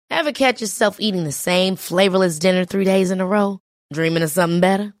Ever catch yourself eating the same flavorless dinner 3 days in a row? Dreaming of something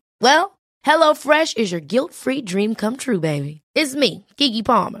better? Well, HelloFresh is your guilt-free dream come true, baby. It's me, Keke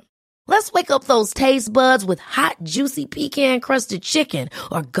Palmer. Let's wake up those taste buds with hot, juicy pecan-crusted chicken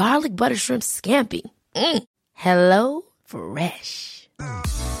or garlic butter shrimp scampi. Hello Fresh.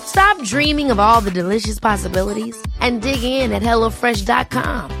 Stop dreaming of all the delicious possibilities and dig in at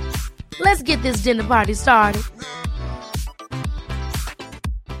HelloFresh.com. Let's get this dinner party started.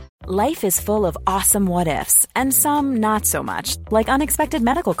 Life is full of awesome what-ifs, and some not so much, like unexpected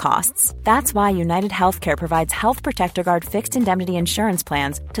medical costs. That's why United Healthcare provides Health Protector Guard fixed indemnity insurance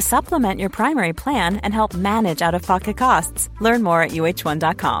plans to supplement your primary plan and help manage out-of-pocket costs. Learn more at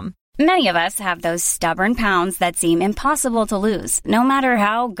UH1.com. Many of us have those stubborn pounds that seem impossible to lose, no matter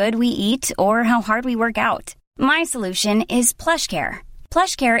how good we eat or how hard we work out. My solution is PlushCare.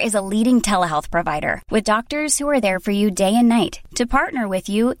 PlushCare is a leading telehealth provider with doctors who are there for you day and night to partner with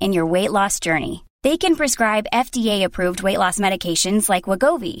you in your weight loss journey. They can prescribe FDA-approved weight loss medications like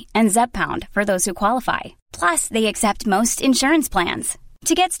Wegovy and Zepbound for those who qualify. Plus, they accept most insurance plans.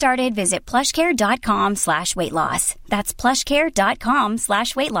 To get started, visit plushcare.com/weightloss. That's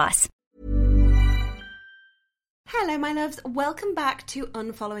plushcare.com/weightloss. Hello, my loves. Welcome back to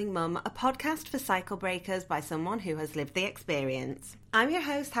Unfollowing Mum, a podcast for cycle breakers by someone who has lived the experience. I'm your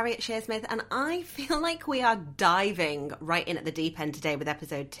host, Harriet Shearsmith, and I feel like we are diving right in at the deep end today with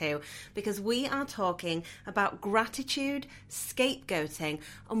episode 2 because we are talking about gratitude, scapegoating,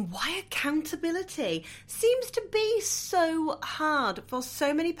 and why accountability seems to be so hard for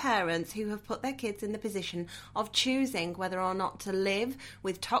so many parents who have put their kids in the position of choosing whether or not to live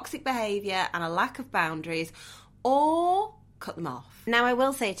with toxic behaviour and a lack of boundaries, or cut them off. Now, I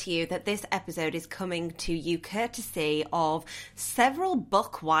will say to you that this episode is coming to you courtesy of several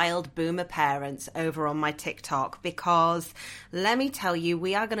buck wild boomer parents over on my TikTok, because let me tell you,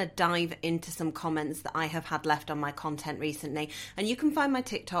 we are going to dive into some comments that I have had left on my content recently, and you can find my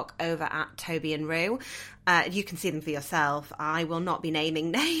TikTok over at Toby and Rue. You can see them for yourself. I will not be naming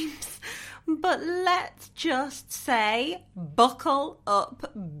names. But let's just say, buckle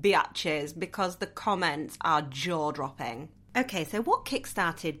up, biatches, because the comments are jaw-dropping. Okay, so what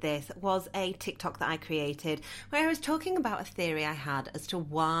kickstarted this was a TikTok that I created where I was talking about a theory I had as to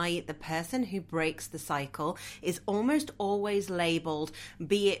why the person who breaks the cycle is almost always labelled,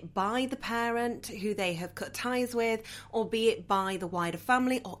 be it by the parent who they have cut ties with, or be it by the wider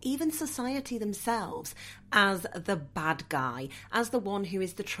family, or even society themselves, as the bad guy, as the one who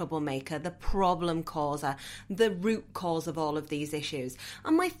is the troublemaker, the problem causer, the root cause of all of these issues.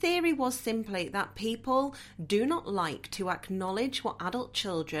 And my theory was simply that people do not like to acknowledge what adult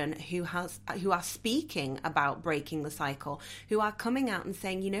children who are speaking about breaking the cycle, who are coming out and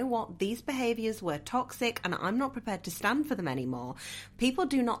saying, you know what, these behaviours were toxic and I'm not prepared to stand for them anymore. People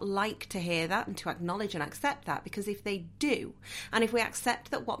do not like to hear that and to acknowledge and accept that, because if they do, and if we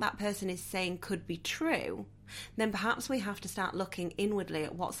accept that what that person is saying could be true, then perhaps we have to start looking inwardly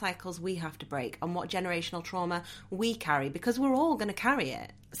at what cycles we have to break and what generational trauma we carry, because we're all going to carry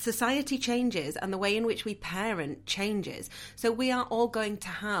it. Society changes and the way in which we parent changes. So we are all going to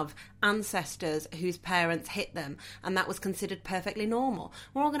have ancestors whose parents hit them and that was considered perfectly normal.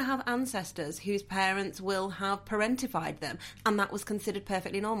 We're all going to have ancestors whose parents will have parentified them and that was considered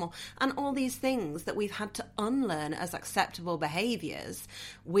perfectly normal. And all these things that we've had to unlearn as acceptable behaviours,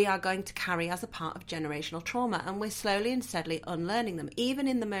 we are going to carry as a part of generational trauma, and we're slowly and steadily unlearning them. Even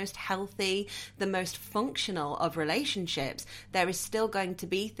in the most healthy, the most functional of relationships, there is still going to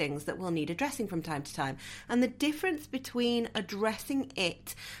be things that will need addressing from time to time. And the difference between addressing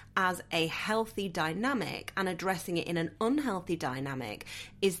it as a healthy dynamic and addressing it in an unhealthy dynamic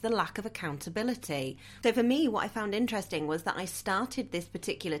is the lack of accountability. So for me, what I found interesting was that I started this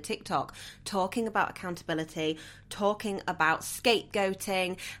particular TikTok talking about accountability, talking about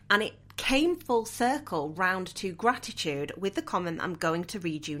scapegoating, and it came full circle round to gratitude with the comment I'm going to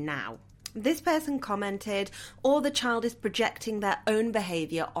read you now. This person commented, or the child is projecting their own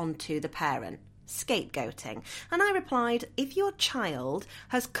behaviour onto the parent. Scapegoating. And I replied, if your child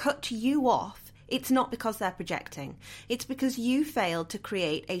has cut you off, it's not because they're projecting. It's because you failed to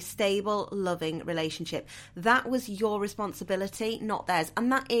create a stable, loving relationship. That was your responsibility, not theirs. And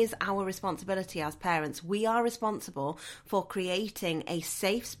that is our responsibility as parents. We are responsible for creating a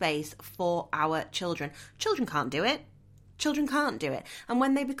safe space for our children. Children can't do it. Children can't do it. And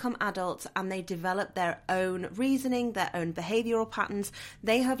when they become adults and they develop their own reasoning, their own behavioural patterns,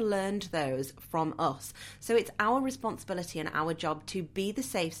 they have learned those from us. So it's our responsibility and our job to be the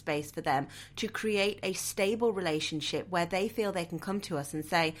safe space for them, to create a stable relationship where they feel they can come to us and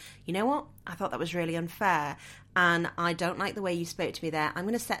say, you know what, I thought that was really unfair. and I don't like the way you spoke to me there. I'm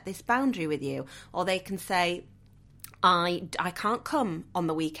going to set this boundary with you. Or they can say, I can't come on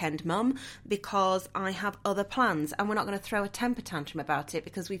the weekend, Mum, because I have other plans, and we're not going to throw a temper tantrum about it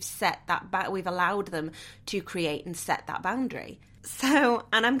because we've set that we've allowed them to create and set that boundary. So,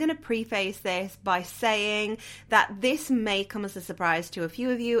 and I'm going to preface this by saying that this may come as a surprise to a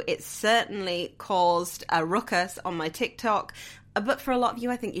few of you. It certainly caused a ruckus on my TikTok. But for a lot of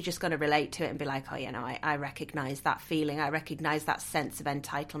you, I think you're just going to relate to it and be like, oh, you know, I recognise that feeling. I recognise that sense of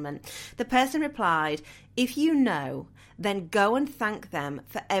entitlement. The person replied, if you know, then go and thank them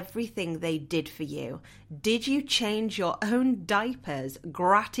for everything they did for you. Did you change your own diapers?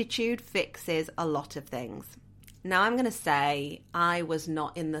 Gratitude fixes a lot of things. Now, I'm going to say I was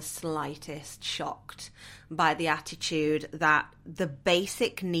not in the slightest shocked by the attitude that the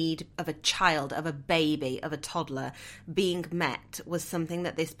basic need of a child, of a baby, of a toddler being met was something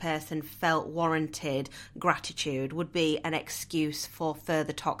that this person felt warranted gratitude would be an excuse for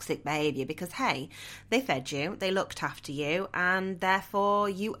further toxic behaviour because, hey, they fed you, they looked after you, and therefore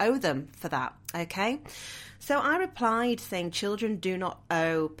you owe them for that, okay? So I replied saying children do not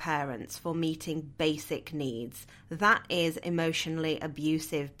owe parents for meeting basic needs. That is emotionally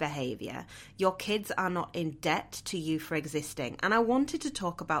abusive behaviour. Your kids are not in debt to you for existing. And I wanted to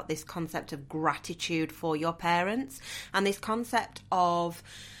talk about this concept of gratitude for your parents and this concept of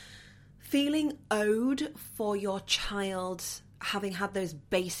feeling owed for your child having had those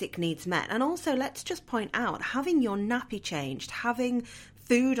basic needs met. And also, let's just point out, having your nappy changed, having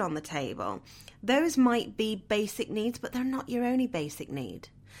food on the table, those might be basic needs, but they're not your only basic need.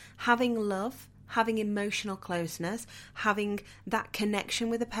 Having love, having emotional closeness, having that connection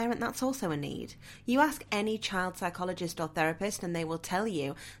with a parent, that's also a need. You ask any child psychologist or therapist and they will tell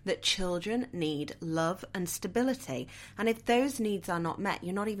you that children need love and stability. And if those needs are not met,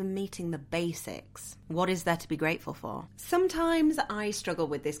 you're not even meeting the basics. What is there to be grateful for? Sometimes I struggle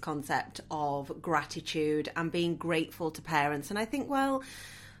with this concept of gratitude and being grateful to parents. And I think, well,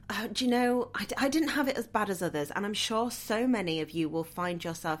 do you know, I didn't have it as bad as others, and I'm sure so many of you will find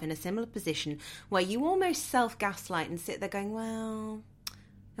yourself in a similar position where you almost self-gaslight and sit there going, well,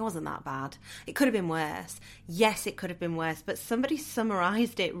 it wasn't that bad. It could have been worse. Yes, it could have been worse, but somebody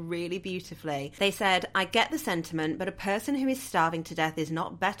summarised it really beautifully. They said, I get the sentiment, but a person who is starving to death is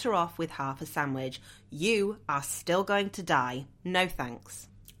not better off with half a sandwich. You are still going to die. No thanks.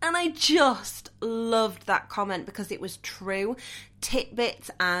 And I just loved that comment because it was true.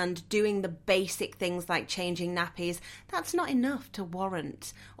 Tidbits and doing the basic things like changing nappies, that's not enough to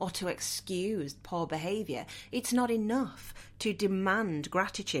warrant or to excuse poor behaviour. It's not enough to demand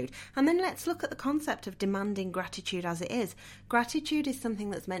gratitude. And then let's look at the concept of demanding gratitude as it is. Gratitude is something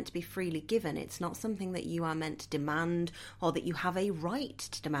that's meant to be freely given. It's not something that you are meant to demand or that you have a right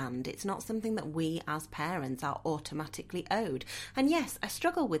to demand. It's not something that we as parents are automatically owed. And yes, I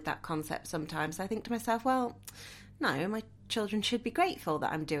struggle with that concept sometimes. I think to myself, well, no, my children should be grateful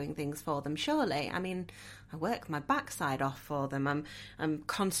that I'm doing things for them, surely. I mean, I work my backside off for them. I'm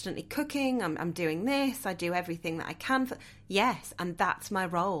constantly cooking. I'm doing this. I do everything that I can for. Yes, and that's my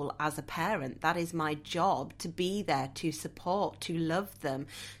role as a parent. That is my job, to be there, to support, to love them,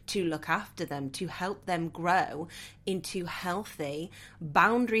 to look after them, to help them grow into healthy,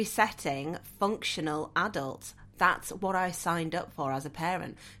 boundary-setting, functional adults. That's what I signed up for as a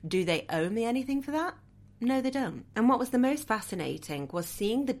parent. Do they owe me anything for that? No, they don't. And what was the most fascinating was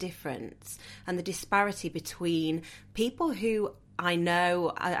seeing the difference and the disparity between people who I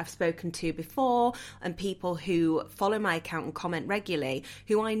know I've spoken to before and people who follow my account and comment regularly,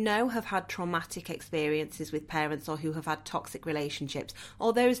 who I know have had traumatic experiences with parents or who have had toxic relationships,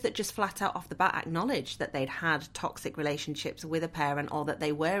 or those that just flat out off the bat acknowledged that they'd had toxic relationships with a parent or that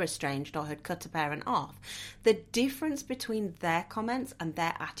they were estranged or had cut a parent off. The difference between their comments and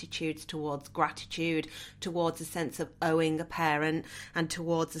their attitudes towards gratitude, towards a sense of owing a parent and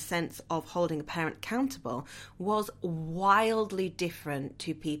towards a sense of holding a parent accountable was wildly different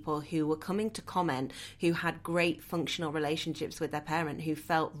to people who were coming to comment who had great functional relationships with their parent, who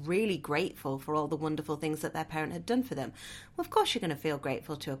felt really grateful for all the wonderful things that their parent had done for them. Well, of course you're going to feel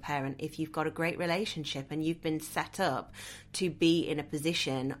grateful to a parent if you've got a great relationship and you've been set up to be in a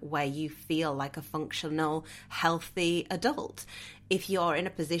position where you feel like a functional, healthy adult. If you're in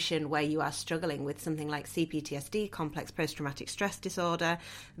a position where you are struggling with something like CPTSD, complex post-traumatic stress disorder,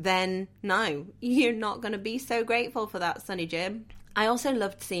 then no, you're not going to be so grateful for that, Sonny Jim. I also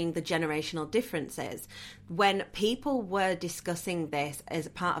loved seeing the generational differences. When people were discussing this as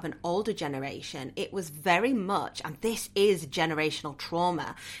part of an older generation, it was very much, and this is generational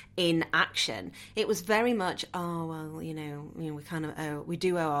trauma in action, it was very much, oh, well, we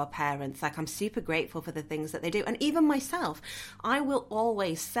do owe our parents. Like, I'm super grateful for the things that they do. And even myself, I will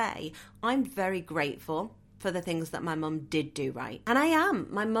always say, I'm very grateful for the things that my mum did do right. And I am.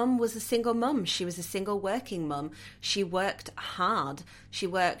 My mum was a single mum. She was a single working mum. She worked hard. She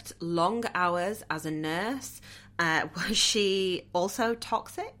worked long hours as a nurse. Was she also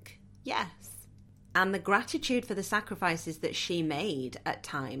toxic? Yes. And the gratitude for the sacrifices that she made at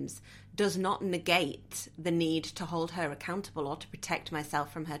times does not negate the need to hold her accountable or to protect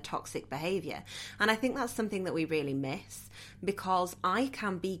myself from her toxic behaviour. And I think that's something that we really miss, because I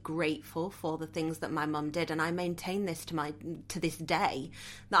can be grateful for the things that my mum did, and I maintain this to this day,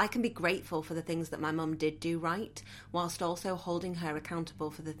 that I can be grateful for the things that my mum did do right, whilst also holding her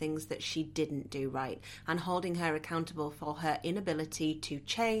accountable for the things that she didn't do right, and holding her accountable for her inability to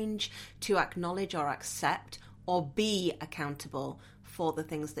change, to acknowledge or accept or be accountable for the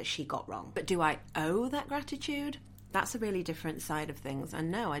things that she got wrong. But do I owe that gratitude? That's a really different side of things. And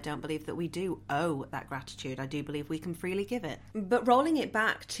no, I don't believe that we do owe that gratitude. I do believe we can freely give it. But rolling it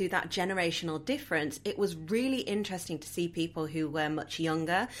back to that generational difference, it was really interesting to see people who were much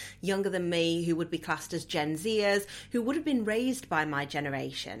younger than me, who would be classed as Gen Zers, who would have been raised by my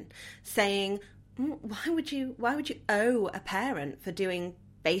generation, saying, why would you owe a parent for doing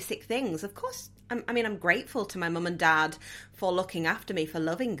basic things? Of course, I'm grateful to my mum and dad for looking after me, for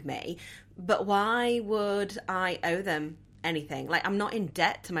loving me, but why would I owe them anything? Like, I'm not in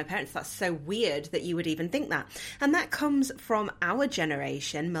debt to my parents. That's so weird that you would even think that. And that comes from our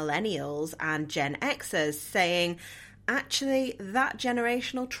generation, millennials and Gen Xers, saying, actually, that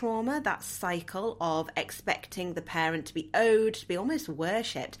generational trauma, that cycle of expecting the parent to be owed, to be almost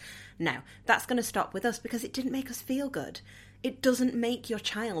worshipped, no, that's going to stop with us, because it didn't make us feel good. It doesn't make your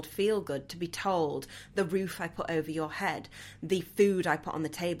child feel good to be told, the roof I put over your head, the food I put on the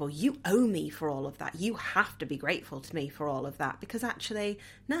table, you owe me for all of that. You have to be grateful to me for all of that. Because actually,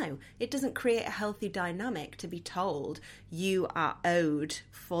 no, it doesn't create a healthy dynamic to be told you are owed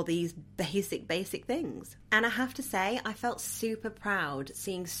for these basic things. And I have to say, I felt super proud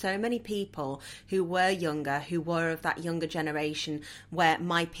seeing so many people who were younger, who were of that younger generation where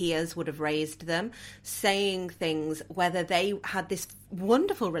my peers would have raised them, saying things, whether they had this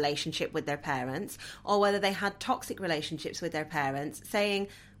wonderful relationship with their parents or whether they had toxic relationships with their parents, saying,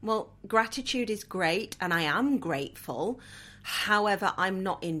 well, gratitude is great and I am grateful. However, I'm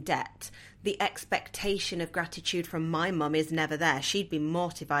not in debt. The expectation of gratitude from my mum is never there. She'd be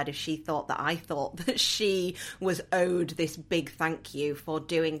mortified if she thought that I thought that she was owed this big thank you for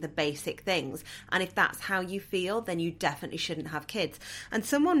doing the basic things. And if that's how you feel, then you definitely shouldn't have kids. And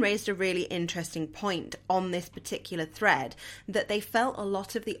someone raised a really interesting point on this particular thread, that they felt a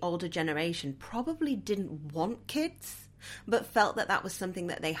lot of the older generation probably didn't want kids, but felt that that was something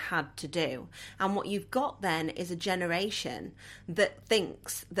that they had to do. And what you've got then is a generation that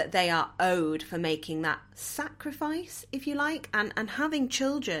thinks that they are owed for making that sacrifice, if you like, and having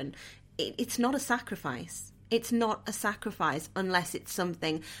children, it's not a sacrifice. It's not a sacrifice unless it's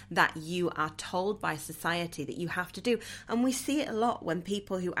something that you are told by society that you have to do. And we see it a lot when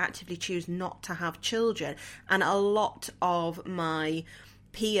people who actively choose not to have children, and a lot of my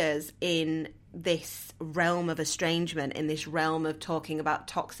peers in this realm of estrangement, in this realm of talking about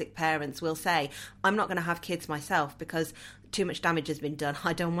toxic parents, will say, I'm not going to have kids myself because too much damage has been done.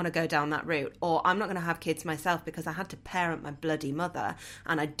 I don't want to go down that route. Or I'm not going to have kids myself because I had to parent my bloody mother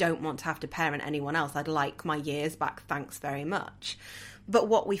and I don't want to have to parent anyone else. I'd like my years back, thanks very much. But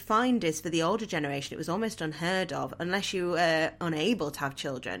what we find is, for the older generation, it was almost unheard of. Unless you were unable to have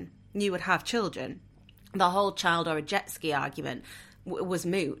children, you would have children. The whole child or a jet ski argument was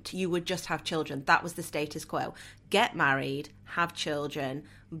moot. You would just have children. That was the status quo. Get married, have children,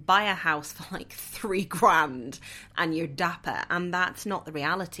 buy a house for like $3,000 and you're dapper. And that's not the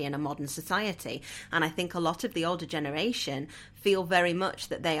reality in a modern society. And I think a lot of the older generation feel very much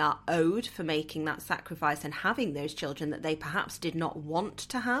that they are owed for making that sacrifice and having those children that they perhaps did not want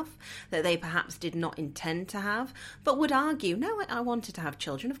to have, that they perhaps did not intend to have, but would argue, no, I wanted to have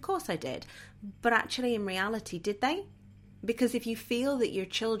children. Of course I did. But actually, in reality, did they? Because if you feel that your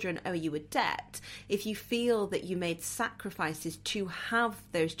children owe you a debt, if you feel that you made sacrifices to have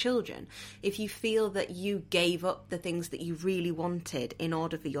those children, if you feel that you gave up the things that you really wanted in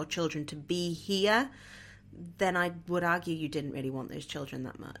order for your children to be here, then I would argue you didn't really want those children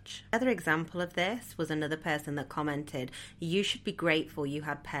that much. Another example of this was another person that commented, you should be grateful you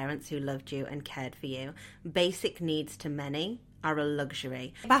had parents who loved you and cared for you. Basic needs to many are a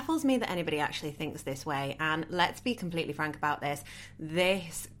luxury. It baffles me that anybody actually thinks this way, and let's be completely frank about this.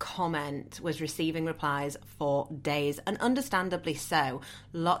 This comment was receiving replies for days, and understandably so.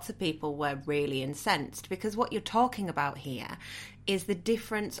 Lots of people were really incensed, because what you're talking about here is the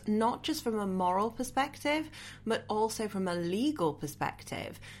difference, not just from a moral perspective, but also from a legal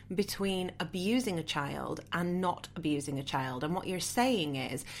perspective, between abusing a child and not abusing a child. And what you're saying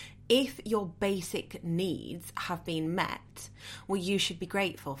is, if your basic needs have been met, well, you should be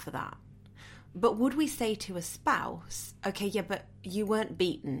grateful for that. But would we say to a spouse, okay, yeah, but you weren't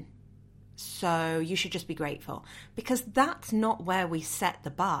beaten, so you should just be grateful? Because that's not where we set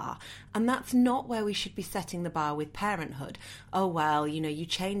the bar, and that's not where we should be setting the bar with parenthood. Oh, well, you know, you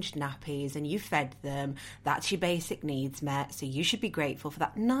changed nappies and you fed them, that's your basic needs met, so you should be grateful for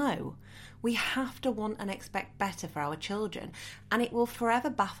that. No, we have to want and expect better for our children, and it will forever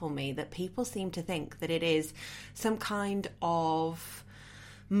baffle me that people seem to think that it is some kind of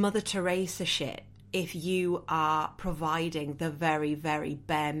Mother Teresa shit if you are providing the very, very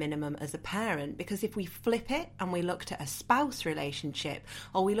bare minimum as a parent. Because if we flip it and we looked at a spouse relationship,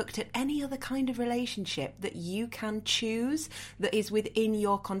 or we looked at any other kind of relationship that you can choose that is within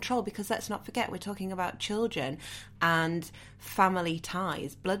your control, because let's not forget, we're talking about children and family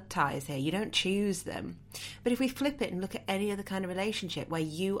ties, blood ties here. You don't choose them. But if we flip it and look at any other kind of relationship where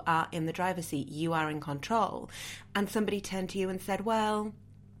you are in the driver's seat, you are in control, and somebody turned to you and said, well,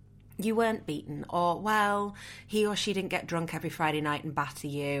 you weren't beaten, or, well, he or she didn't get drunk every Friday night and batter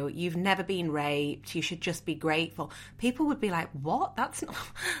you, you've never been raped, you should just be grateful. People would be like, what?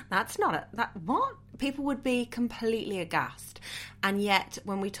 What? People would be completely aghast. And yet,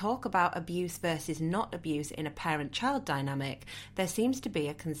 when we talk about abuse versus not abuse in a parent-child dynamic, there seems to be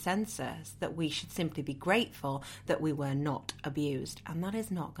a consensus that we should simply be grateful that we were not abused. And that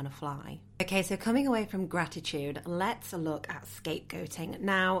is not going to fly. Okay, so coming away from gratitude, let's look at scapegoating.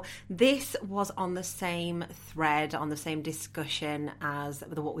 Now, this was on the same thread, on the same discussion as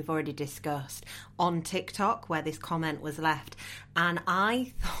what we've already discussed on TikTok, where this comment was left. And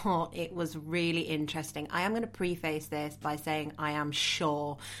I thought it was really interesting. I am going to preface this by saying I am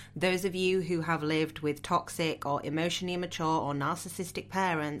sure those of you who have lived with toxic or emotionally immature or narcissistic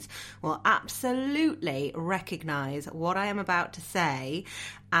parents will absolutely recognize what I am about to say,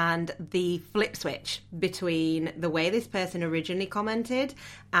 and the flip switch between the way this person originally commented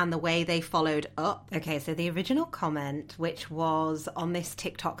and the way they followed up. Okay, so the original comment, which was on this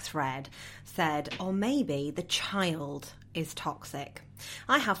TikTok thread, said, or maybe the child is toxic.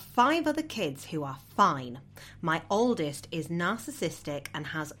 I have 5 other kids who are fine. My oldest is narcissistic and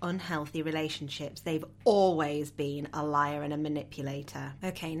has unhealthy relationships. They've always been a liar and a manipulator.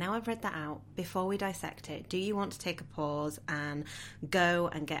 Okay, now I've read that out. Before we dissect it, do you want to take a pause and go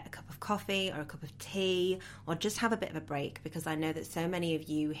and get a cup of coffee or a cup of tea, or just have a bit of a break? Because I know that so many of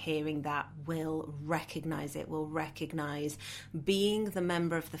you hearing that will recognize it, will recognize being the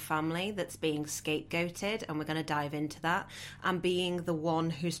member of the family that's being scapegoated, and we're going to dive into that, and being the one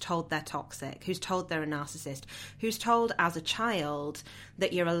who's told they're toxic, who's told they're a narcissist, who's told as a child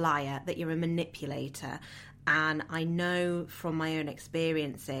that you're a liar, that you're a manipulator. And I know from my own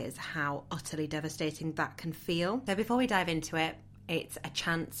experiences how utterly devastating that can feel. So before we dive into it, it's a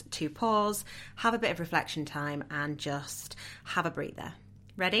chance to pause, have a bit of reflection time, and just have a breather.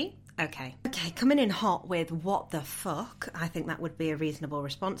 Ready? Okay, coming in hot with what the fuck, I think that would be a reasonable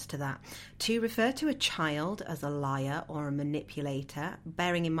response to that. To refer to a child as a liar or a manipulator,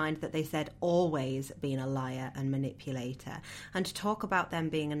 bearing in mind that they said always been a liar and manipulator, and to talk about them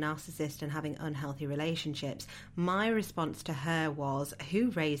being a narcissist and having unhealthy relationships, my response to her was, who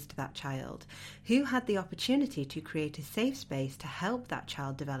raised that child? Who had the opportunity to create a safe space to help that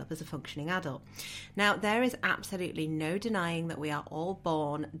child develop as a functioning adult? Now, there is absolutely no denying that we are all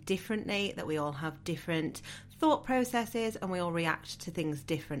born differently, that we all have different thought processes and we all react to things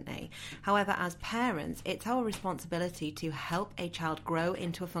differently. However, as parents, it's our responsibility to help a child grow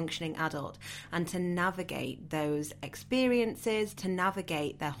into a functioning adult and to navigate those experiences, to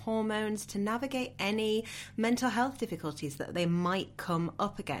navigate their hormones, to navigate any mental health difficulties that they might come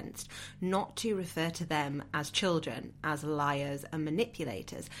up against, not to refer to them as children, as liars and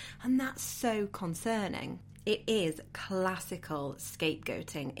manipulators. And that's so concerning. It is classical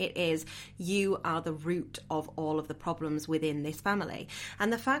scapegoating. It is, you are the root of all of the problems within this family.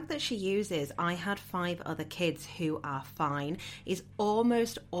 And the fact that she uses, I had 5 other kids who are fine, is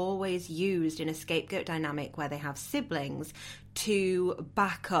almost always used in a scapegoat dynamic where they have siblings to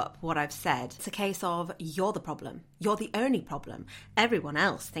back up what I've said. It's a case of you're the problem. You're the only problem. Everyone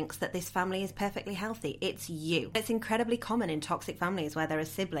else thinks that this family is perfectly healthy. It's you. It's incredibly common in toxic families where there are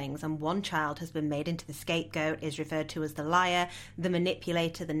siblings and one child has been made into the scapegoat, is referred to as the liar, the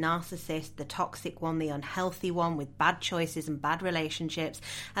manipulator, the narcissist, the toxic one, the unhealthy one with bad choices and bad relationships,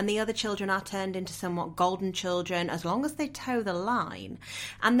 and the other children are turned into somewhat golden children as long as they toe the line.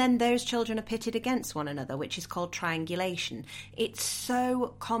 And then those children are pitted against one another, which is called triangulation. It's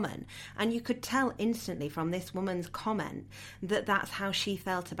so common. And you could tell instantly from this woman's comment that that's how she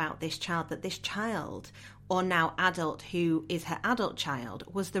felt about this child, that this child, or now adult who is her adult child,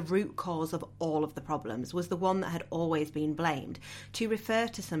 was the root cause of all of the problems, was the one that had always been blamed. To refer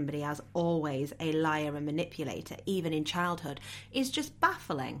to somebody as always a liar and manipulator, even in childhood, is just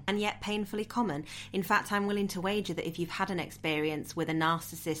baffling and yet painfully common. In fact, I'm willing to wager that if you've had an experience with a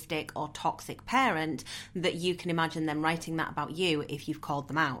narcissistic or toxic parent, that you can imagine them writing that about you if you've called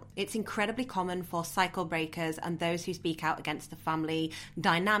them out. It's incredibly common for cycle breakers and those who speak out against the family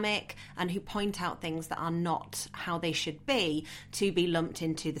dynamic and who point out things that are not how they should be to be lumped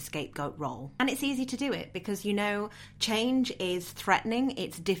into the scapegoat role. And it's easy to do it because, you know, change is threatening,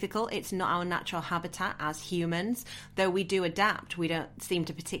 it's difficult, it's not our natural habitat as humans. Though we do adapt, we don't seem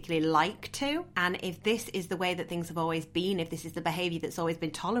to particularly like to. And if this is the way that things have always been, if this is the behaviour that's always been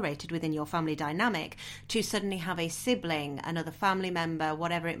tolerated within your family dynamic, to suddenly have a sibling, another family member,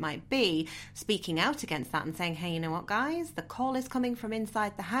 whatever it might be, speaking out against that and saying, hey, you know what, guys, the call is coming from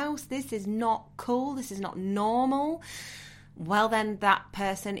inside the house, this is not cool, this is not normal, well then that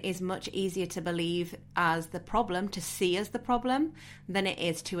person is much easier to believe as the problem, to see as the problem, than it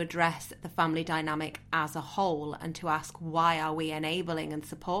is to address the family dynamic as a whole and to ask why are we enabling and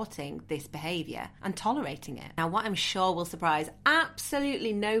supporting this behaviour and tolerating it. Now, what I'm sure will surprise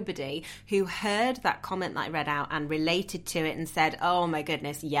absolutely nobody who heard that comment that I read out and related to it and said, oh my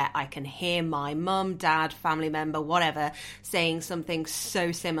goodness, yeah, I can hear my mum, dad, family member, whatever, saying something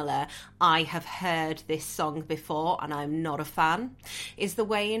so similar. I have heard this song before and I'm not a fan, is the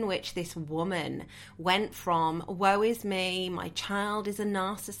way in which this woman went from woe is me, my child is a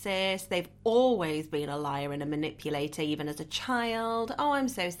narcissist, they've always been a liar and a manipulator even as a child, oh I'm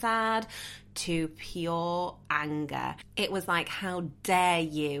so sad, to pure anger. It was like, how dare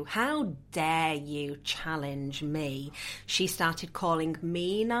you challenge me? She started calling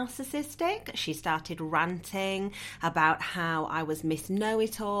me narcissistic. She started ranting about how I was Miss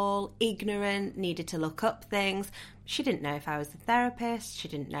Know-It-All, ignorant, needed to look up things. She didn't know if I was a therapist. She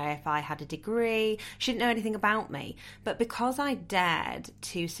didn't know if I had a degree. She didn't know anything about me. But because I dared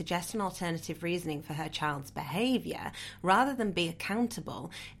to suggest an alternative reasoning for her child's behaviour, rather than be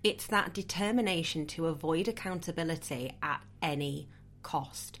accountable, it's that determination to avoid accountability at any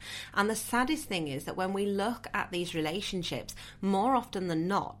cost. And the saddest thing is that when we look at these relationships, more often than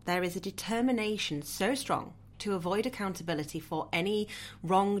not, there is a determination so strong to avoid accountability for any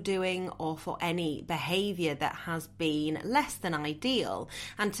wrongdoing or for any behaviour that has been less than ideal,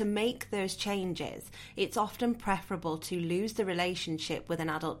 and to make those changes. It's often preferable to lose the relationship with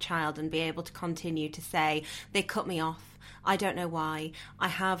an adult child and be able to continue to say, they cut me off, I don't know why, I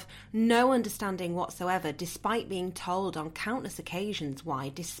have no understanding whatsoever, despite being told on countless occasions why,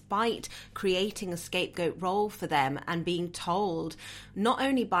 despite creating a scapegoat role for them and being told, not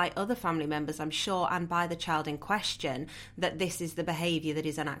only by other family members, I'm sure, and by the child in question, that this is the behaviour that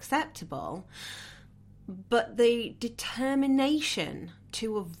is unacceptable. But the determination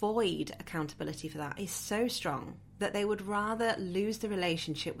to avoid accountability for that is so strong that they would rather lose the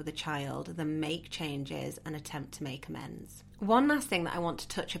relationship with the child than make changes and attempt to make amends. One last thing that I want to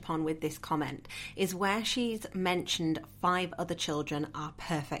touch upon with this comment is where she's mentioned 5 other children are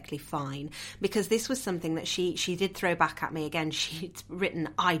perfectly fine, because this was something that she did throw back at me again. She'd written,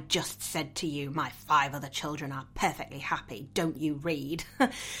 I just said to you, my 5 other children are perfectly happy, don't you read?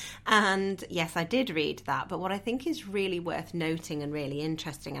 And yes, I did read that, but what I think is really worth noting and really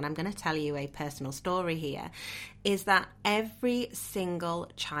interesting, and I'm going to tell you a personal story here, is that every single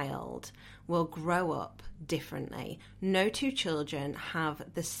child will grow up differently. No 2 children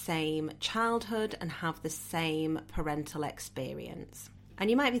have the same childhood and have the same parental experience. And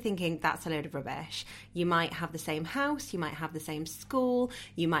you might be thinking, that's a load of rubbish. You might have the same house, you might have the same school,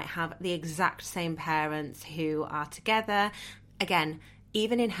 you might have the exact same parents who are together. Again,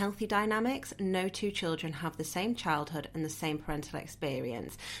 even in healthy dynamics, no 2 children have the same childhood and the same parental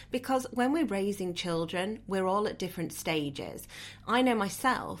experience. Because when we're raising children, we're all at different stages. I know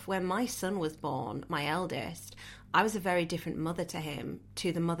myself, when my son was born, my eldest, I was a very different mother to him,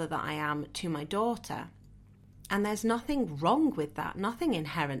 to the mother that I am to my daughter. And there's nothing wrong with that, nothing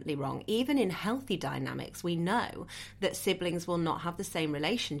inherently wrong. Even in healthy dynamics, we know that siblings will not have the same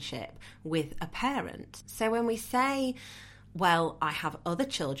relationship with a parent. So when we say, well, I have other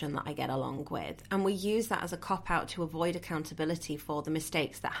children that I get along with, and we use that as a cop-out to avoid accountability for the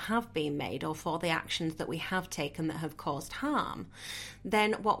mistakes that have been made or for the actions that we have taken that have caused harm,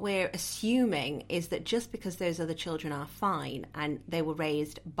 then what we're assuming is that just because those other children are fine and they were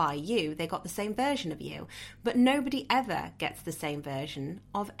raised by you, they got the same version of you. But nobody ever gets the same version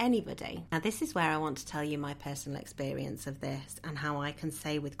of anybody. Now, this is where I want to tell you my personal experience of this and how I can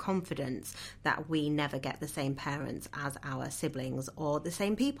say with confidence that we never get the same parents as our siblings or the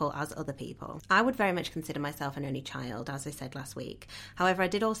same people as other people. I would very much consider myself an only child, as I said last week. However, I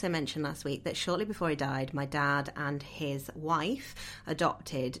did also mention last week that shortly before he died, my dad and his wife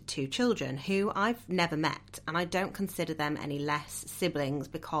adopted 2 children who I've never met, and I don't consider them any less siblings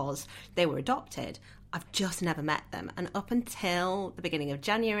because they were adopted. I've just never met them. And up until the beginning of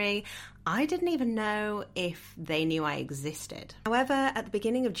January, I didn't even know if they knew I existed. However, at the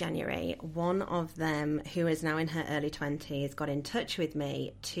beginning of January, one of them, who is now in her early 20s, got in touch with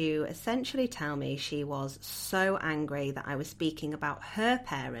me to essentially tell me she was so angry that I was speaking about her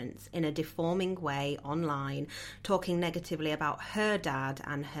parents in a deforming way online, talking negatively about her dad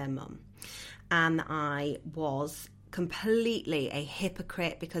and her mum. And I was completely a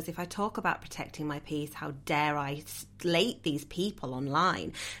hypocrite, because if I talk about protecting my peace, how dare I slate these people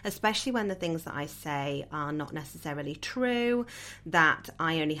online, especially when the things that I say are not necessarily true, that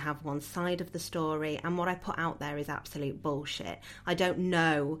I only have one side of the story, and what I put out there is absolute bullshit. I don't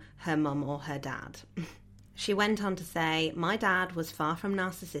know her mum or her dad. She went on to say, my dad was far from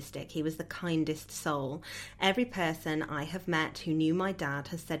narcissistic. He was the kindest soul. Every person I have met who knew my dad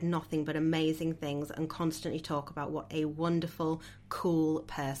has said nothing but amazing things and constantly talk about what a wonderful, cool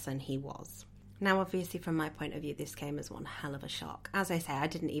person he was. Now, obviously, from my point of view, this came as one hell of a shock. As I say, I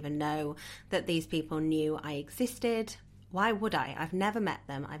didn't even know that these people knew I existed. Why would I? I've never met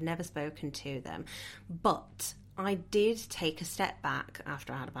them. I've never spoken to them. But I did take a step back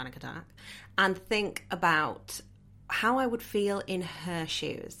after I had a panic attack and think about how I would feel in her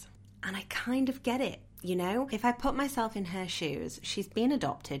shoes. And I kind of get it. You know, if I put myself in her shoes, she's been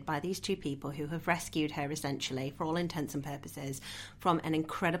adopted by these 2 people who have rescued her, essentially, for all intents and purposes, from an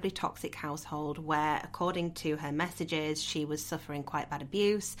incredibly toxic household where, according to her messages, she was suffering quite bad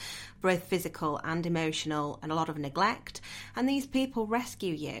abuse, both physical and emotional, and a lot of neglect. And these people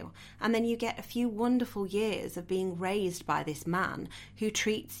rescue you. And then you get a few wonderful years of being raised by this man who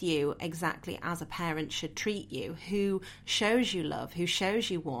treats you exactly as a parent should treat you, who shows you love, who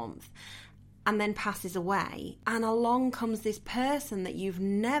shows you warmth, and then passes away. And along comes this person that you've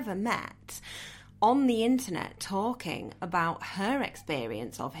never met on the internet talking about her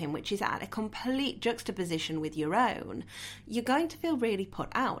experience of him, which is at a complete juxtaposition with your own. You're going to feel really put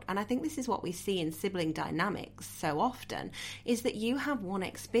out. And I think this is what we see in sibling dynamics so often, is that you have one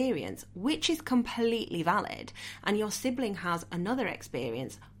experience which is completely valid, and your sibling has another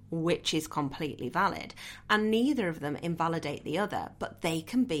experience which is completely valid, and neither of them invalidate the other, but they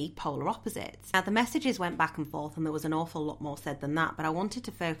can be polar opposites. Now, the messages went back and forth, and there was an awful lot more said than that, but I wanted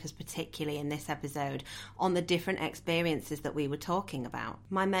to focus particularly in this episode on the different experiences that we were talking about.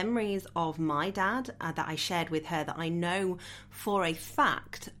 My memories of my dad that I shared with her, that I know for a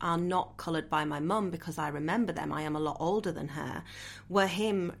fact are not coloured by my mum because I remember them, I am a lot older than her, were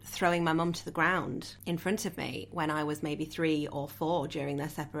him throwing my mum to the ground in front of me when I was maybe 3 or 4 during their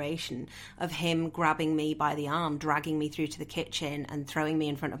separation, of him grabbing me by the arm, dragging me through to the kitchen and throwing me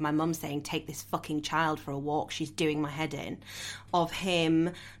in front of my mum saying, take this fucking child for a walk, she's doing my head in. Of him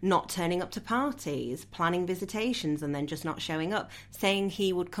not turning up to parties, planning visitations and then just not showing up, saying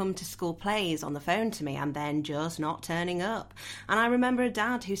he would come to school plays on the phone to me and then just not turning up. And I remember a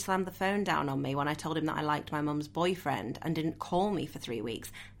dad who slammed the phone down on me when I told him that I liked my mum's boyfriend and didn't call me for 3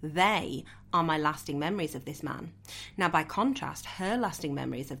 weeks. They are my lasting memories of this man. Now, by contrast, her lasting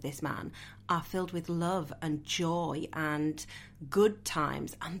memories of this man are filled with love and joy and good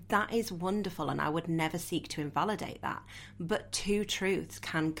times, and that is wonderful, and I would never seek to invalidate that. But 2 truths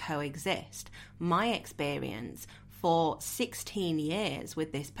can coexist. My experience for 16 years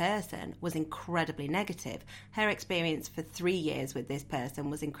with this person was incredibly negative. Her experience for 3 years with this person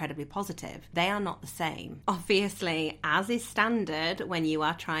was incredibly positive. They are not the same. Obviously, as is standard when you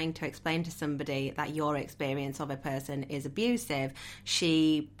are trying to explain to somebody that your experience of a person is abusive,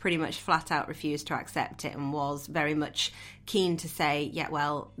 she pretty much flat out refused to accept it and was very much keen to say, yeah,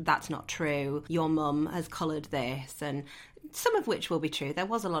 well, that's not true. Your mum has coloured this, and some of which will be true. There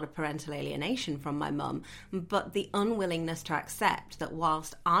was a lot of parental alienation from my mum, but the unwillingness to accept that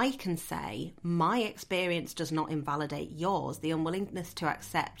whilst I can say my experience does not invalidate yours, the unwillingness to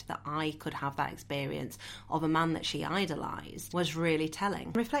accept that I could have that experience of a man that she idolised was really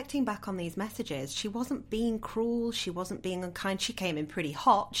telling. Reflecting back on these messages, she wasn't being cruel, she wasn't being unkind, she came in pretty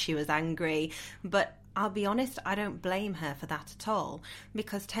hot, she was angry, but I'll be honest, I don't blame her for that at all,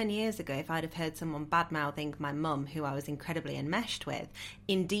 because 10 years ago, if I'd have heard someone bad-mouthing my mum, who I was incredibly enmeshed with,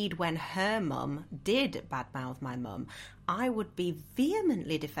 indeed when her mum did bad-mouth my mum, I would be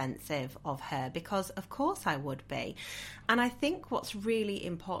vehemently defensive of her, because of course I would be. And I think what's really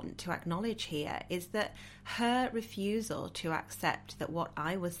important to acknowledge here is that her refusal to accept that what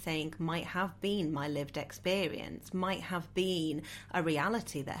I was saying might have been my lived experience, might have been a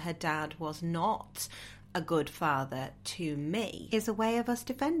reality that her dad was not a good father to me, is a way of us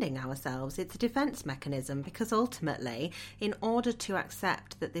defending ourselves. It's a defense mechanism, because ultimately, in order to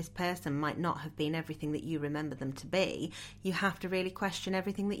accept that this person might not have been everything that you remember them to be, you have to really question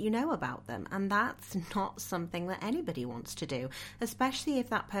everything that you know about them, and that's not something that anybody wants to do, especially if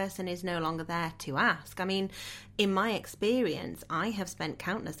that person is no longer there to ask. I mean, in my experience, I have spent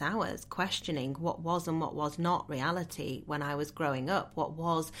countless hours questioning what was and what was not reality when I was growing up, what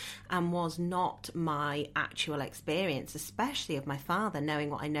was and was not my actual experience, especially of my father, knowing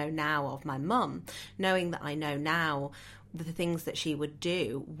what I know now of my mum, knowing that I know now the things that she would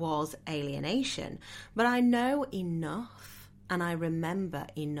do was alienation. But I know enough, and I remember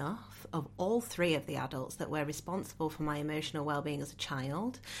enough of all three of the adults that were responsible for my emotional well-being as a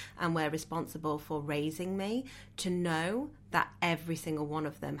child and were responsible for raising me, to know that every single one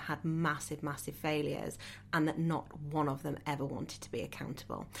of them had massive, massive failures, and that not one of them ever wanted to be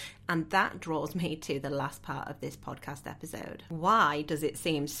accountable. And that draws me to the last part of this podcast episode. Why does it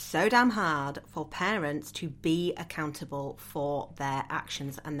seem so damn hard for parents to be accountable for their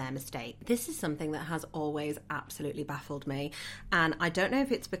actions and their mistakes? This is something that has always absolutely baffled me. And I don't know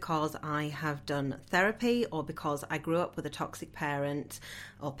if it's because I have done therapy or because I grew up with a toxic parent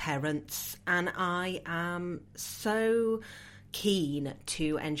or parents, and I am so keen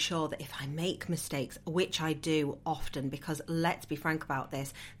to ensure that if I make mistakes, which I do often, because let's be frank about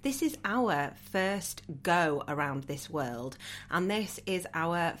this is our first go around this world, and this is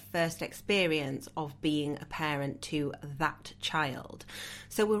our first experience of being a parent to that child.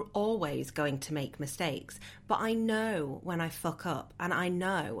 So we're always going to make mistakes, but I know when I fuck up, and I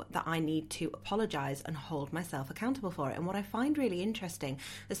know that I need to apologise and hold myself accountable for it. And what I find really interesting,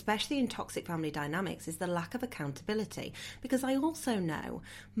 especially in toxic family dynamics, is the lack of accountability, because I also know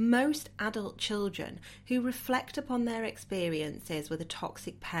most adult children who reflect upon their experiences with a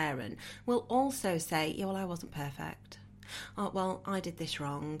toxic parent will also say, yeah, well, I wasn't perfect. Oh, well, I did this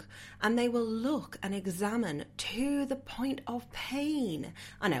wrong. And they will look and examine to the point of pain.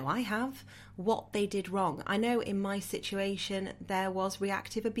 I know I have what they did wrong. I know in my situation there was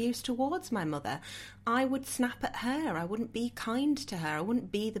reactive abuse towards my mother. I would snap at her. I wouldn't be kind to her. I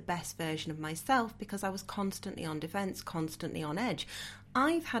wouldn't be the best version of myself because I was constantly on defense, constantly on edge.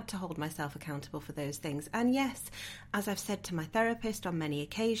 I've had to hold myself accountable for those things. And yes, as I've said to my therapist on many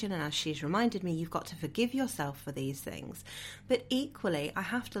occasions, and as she's reminded me, you've got to forgive yourself for these things. But equally, I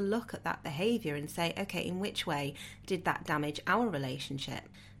have to look at that behaviour and say, okay, in which way did that damage our relationship?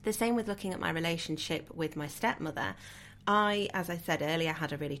 The same with looking at my relationship with my stepmother. I, as I said earlier,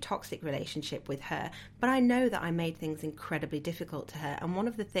 had a really toxic relationship with her, but I know that I made things incredibly difficult to her. And one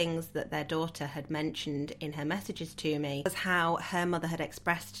of the things that their daughter had mentioned in her messages to me was how her mother had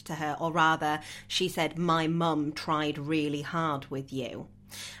expressed to her, or rather, she said, my mum tried really hard with you.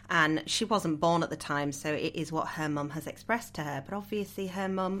 And she wasn't born at the time, so it is what her mum has expressed to her. But obviously her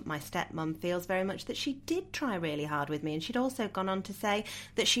mum, my stepmum, feels very much that she did try really hard with me. And she'd also gone on to say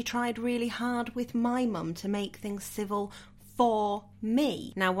that she tried really hard with my mum to make things civil for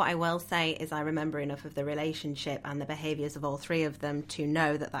me. Now, what I will say is I remember enough of the relationship and the behaviours of all three of them to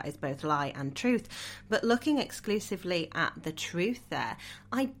know that that is both lie and truth. But looking exclusively at the truth there,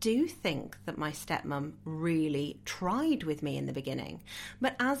 I do think that my stepmom really tried with me in the beginning.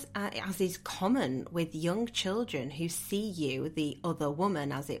 But as is common with young children who see you, the other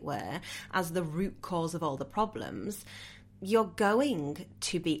woman as it were, as the root cause of all the problems, you're going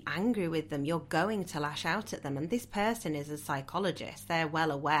to be angry with them, you're going to lash out at them. And this person is a psychologist. They're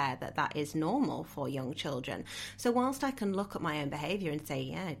well aware that that is normal for young children. So whilst I can look at my own behaviour and say,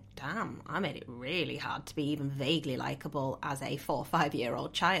 yeah, damn, I made it really hard to be even vaguely likeable as a 4 or 5 year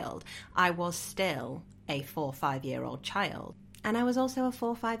old child, I was still a 4 or 5 year old child. And I was also a 4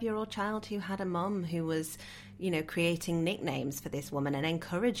 or 5 year old child who had a mum who was, creating nicknames for this woman and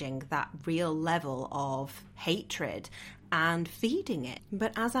encouraging that real level of hatred and feeding it.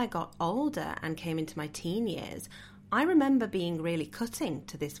 But as I got older and came into my teen years, I remember being really cutting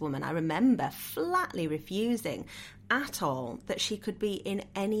to this woman. I remember flatly refusing at all that she could be in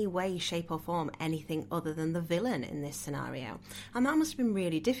any way, shape or form anything other than the villain in this scenario. And that must have been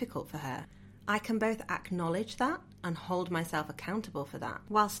really difficult for her. I can both acknowledge that and hold myself accountable for that,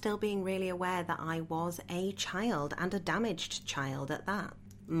 while still being really aware that I was a child, and a damaged child at that.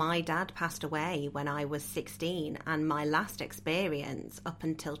 My dad passed away when I was 16, and my last experience up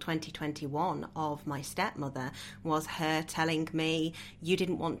until 2021 of my stepmother was her telling me, you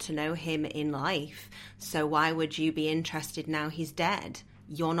didn't want to know him in life, so why would you be interested now he's dead?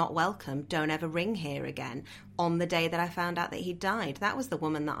 You're not welcome, don't ever ring here again, on the day that I found out that he died. That was the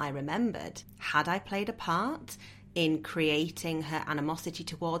woman that I remembered. Had I played a part in creating her animosity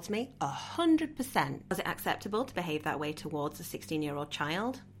towards me? 100%. Was it acceptable to behave that way towards a 16-year-old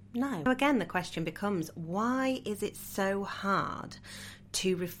child? No. So again, the question becomes, why is it so hard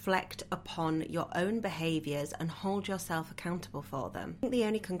to reflect upon your own behaviours and hold yourself accountable for them? I think the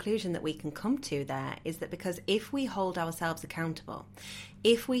only conclusion that we can come to there is that because if we hold ourselves accountable,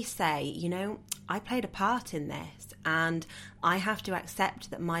 if we say, you know, I played a part in this and I have to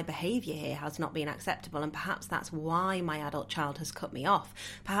accept that my behaviour here has not been acceptable, and perhaps that's why my adult child has cut me off,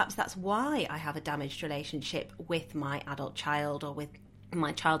 perhaps that's why I have a damaged relationship with my adult child or with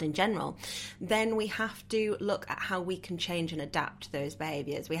my child in general, then we have to look at how we can change and adapt those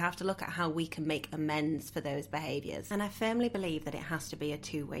behaviours. We have to look at how we can make amends for those behaviours. And I firmly believe that it has to be a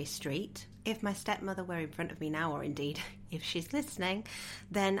two-way street. If my stepmother were in front of me now, or indeed if she's listening,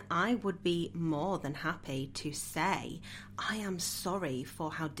 then I would be more than happy to say, I am sorry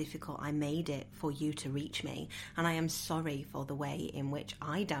for how difficult I made it for you to reach me, and I am sorry for the way in which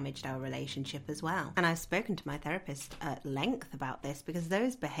I damaged our relationship as well. And I've spoken to my therapist at length about this, because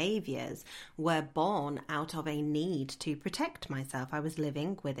those behaviours were born out of a need to protect myself. I was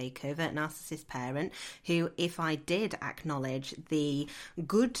living with a covert narcissist parent who, if I did acknowledge the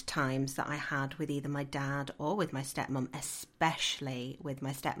good times that I had with either my dad or with my stepmom, especially with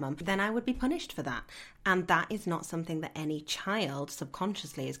my stepmom, then I would be punished for that. And that is not something that any child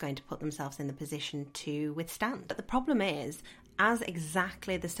subconsciously is going to put themselves in the position to withstand. But the problem is, as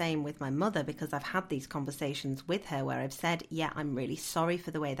exactly the same with my mother, because I've had these conversations with her where I've said, yeah, I'm really sorry for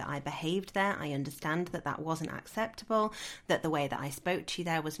the way that I behaved there. I understand that that wasn't acceptable, that the way that I spoke to you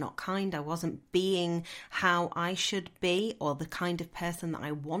there was not kind. I wasn't being how I should be or the kind of person that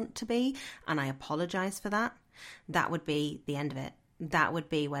I want to be, and I apologise for that. That would be the end of it. That would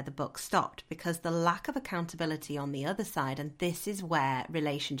be where the book stopped, because the lack of accountability on the other side, and this is where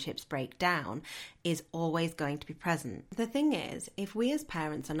relationships break down, is always going to be present. The thing is, if we as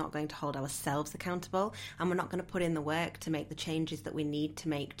parents are not going to hold ourselves accountable, and we're not going to put in the work to make the changes that we need to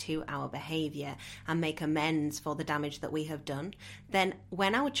make to our behaviour and make amends for the damage that we have done, then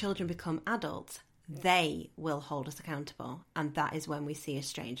when our children become adults, they will hold us accountable, and that is when we see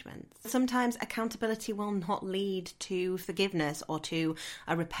estrangement. Sometimes accountability will not lead to forgiveness or to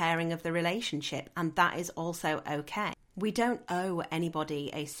a repairing of the relationship, and that is also okay. We don't owe anybody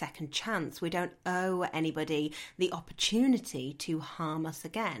a second chance. We don't owe anybody the opportunity to harm us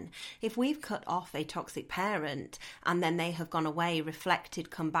again. If we've cut off a toxic parent and then they have gone away,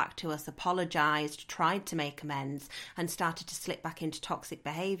 reflected, come back to us, apologised, tried to make amends and started to slip back into toxic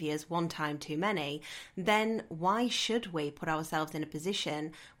behaviours one time too many, then why should we put ourselves in a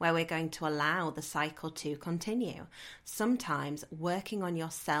position where we're going to allow the cycle to continue? Sometimes working on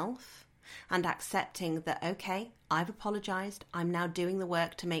yourself and accepting that, okay, I've apologised, I'm now doing the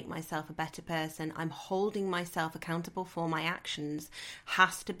work to make myself a better person, I'm holding myself accountable for my actions,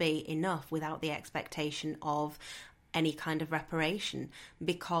 has to be enough without the expectation of any kind of reparation.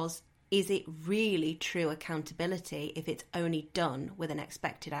 Because is it really true accountability if it's only done with an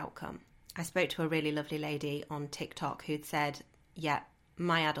expected outcome? I spoke to a really lovely lady on TikTok who'd said, yeah,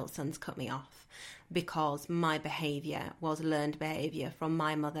 my adult son's cut me off because my behaviour was learned behaviour from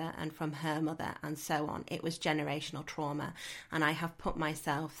my mother and from her mother and so on. It was generational trauma, and I have put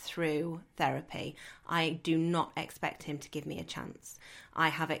myself through therapy. I do not expect him to give me a chance. I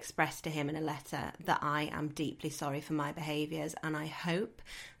have expressed to him in a letter that I am deeply sorry for my behaviours, and I hope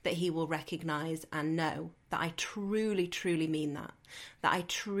that he will recognise and know that I truly, truly mean that I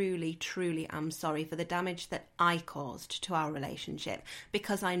truly, truly am sorry for the damage that I caused to our relationship,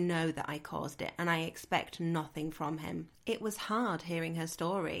 because I know that I caused it and I expect nothing from him. It was hard hearing her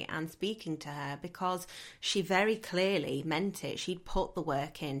story and speaking to her, because she very clearly meant it. She'd put the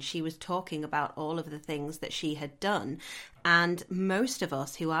work in. She was talking about all of the things that she had done. And most of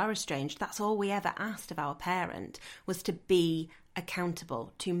us who are estranged, that's all we ever asked of our parent, was to be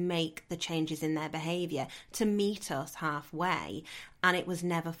accountable to make the changes in their behaviour, to meet us halfway, and it was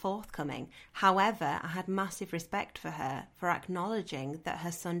never forthcoming. However, I had massive respect for her for acknowledging that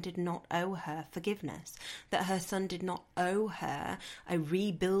her son did not owe her forgiveness, that her son did not owe her a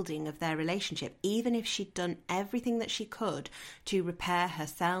rebuilding of their relationship, even if she'd done everything that she could to repair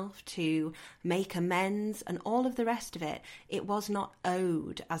herself, to make amends, and all of the rest of it. It was not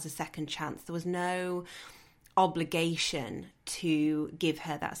owed as a second chance. There was no obligation to give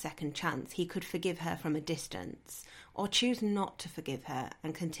her that second chance. He could forgive her from a distance or choose not to forgive her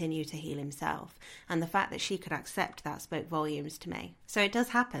and continue to heal himself. And the fact that she could accept that spoke volumes to me. So it does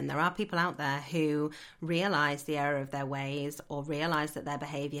happen. There are people out there who realise the error of their ways or realise that their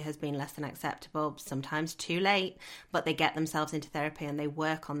behaviour has been less than acceptable, sometimes too late, but they get themselves into therapy and they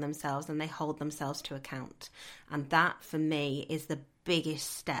work on themselves and they hold themselves to account. And that, for me, is the biggest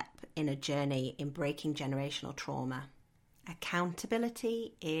step in a journey in breaking generational trauma.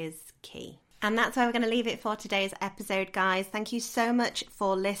 Accountability is key. And that's where we're going to leave it for today's episode, guys. Thank you so much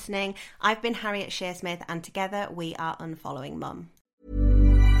for listening. I've been Harriet Shearsmith, and together we are Unfollowing Mum.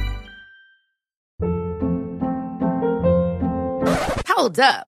 Hold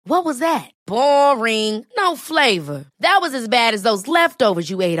up. What was that? Boring. No flavor. That was as bad as those leftovers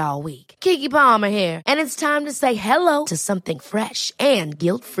you ate all week. Keke Palmer here. And it's time to say hello to something fresh and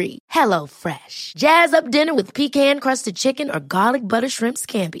guilt-free. Hello Fresh. Jazz up dinner with pecan-crusted chicken or garlic butter shrimp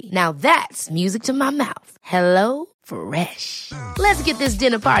scampi. Now that's music to my mouth. Hello Fresh. Let's get this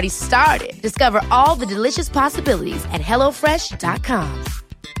dinner party started. Discover all the delicious possibilities at HelloFresh.com.